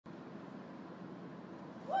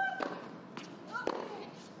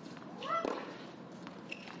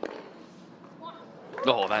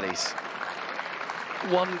Oh, that is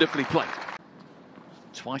wonderfully played.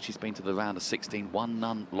 Twice she's been to the round of 16, won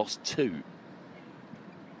none, lost 2.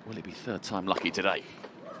 Will it be third time lucky today?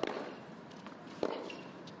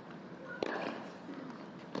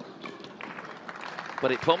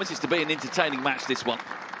 But it promises to be an entertaining match, this one.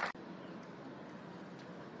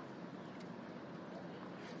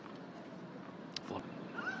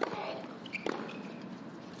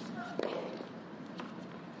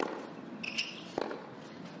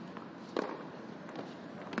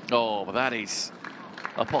 Oh, but that is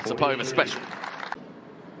a Potapova special.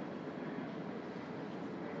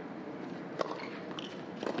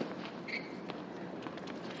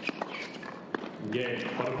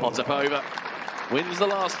 Potapova wins the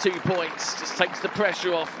last 2 points, just takes the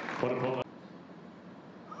pressure off.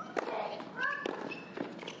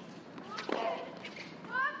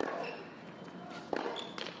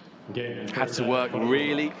 Had to work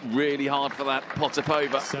really, really hard for that,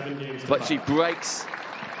 Potapova, but she breaks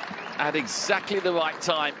at exactly the right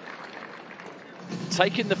time.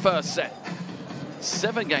 Taking the first set,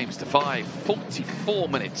 7 games to 5, 44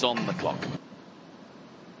 minutes on the clock.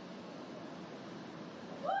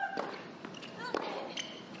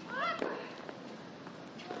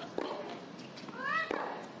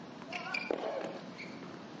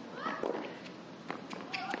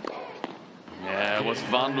 Yeah, was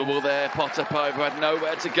vulnerable there. Potapova had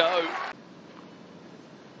nowhere to go.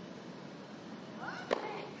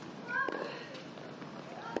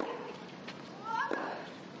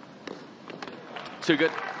 Too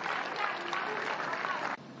good.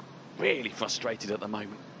 Really frustrated at the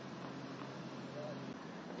moment.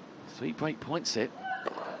 3 break points here.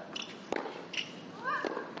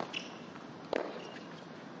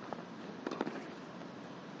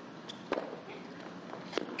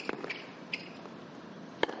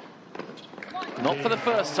 Not for the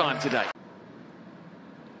first time today.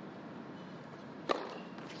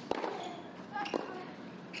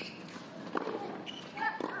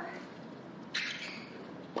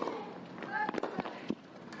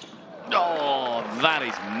 Oh, that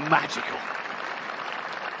is magical.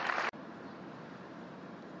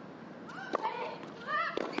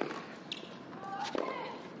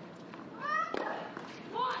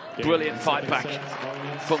 Brilliant fight back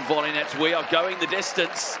from Volynets. We are going the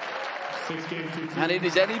distance. And it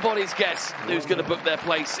is anybody's guess who's going to book their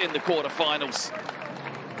place in the quarterfinals.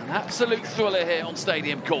 An absolute thriller here on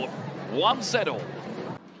Stadium Court. 1 set all.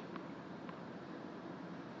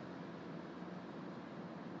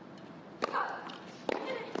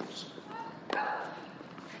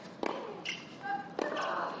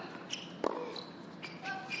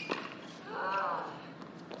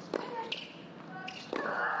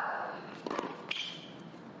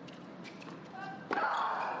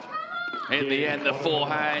 In the end, the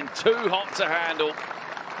forehand, too hot to handle.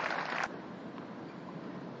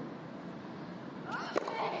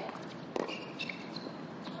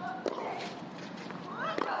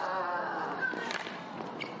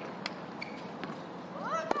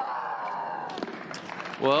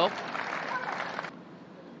 Well,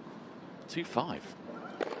 2-5.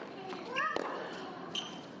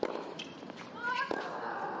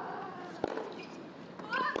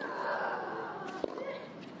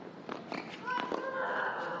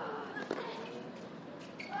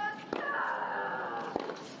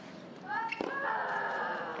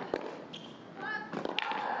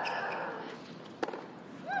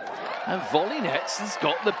 And Volynets has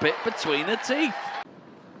got the bit between her teeth.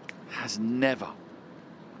 Has never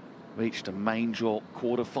reached a main draw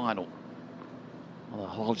quarter-final on the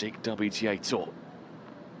Logic WTA Tour.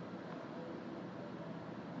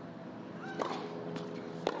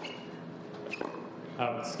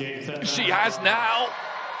 She has now.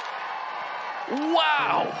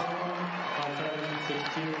 Wow.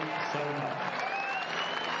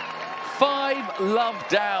 5 love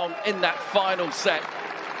down in that final set.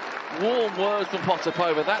 Warm words from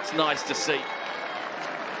Potapova. That's nice to see.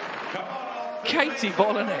 Katie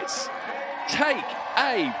Volynets, take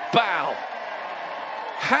a bow.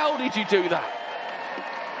 How did you do that?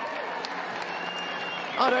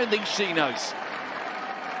 I don't think she knows.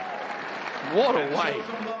 What a way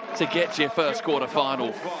to get to your first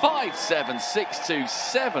quarter-final. 5-7, 6-2,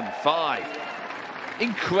 7-5.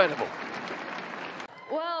 Incredible.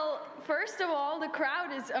 Well, first of all, the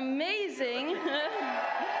crowd is amazing.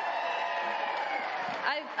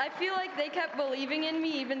 I feel like they kept believing in me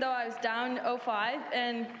even though I was down 0-5,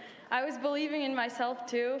 and I was believing in myself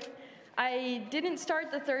too. I didn't start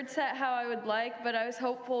the third set how I would like, but I was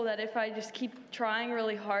hopeful that if I just keep trying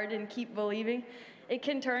really hard and keep believing, it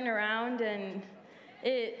can turn around, and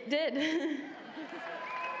it did.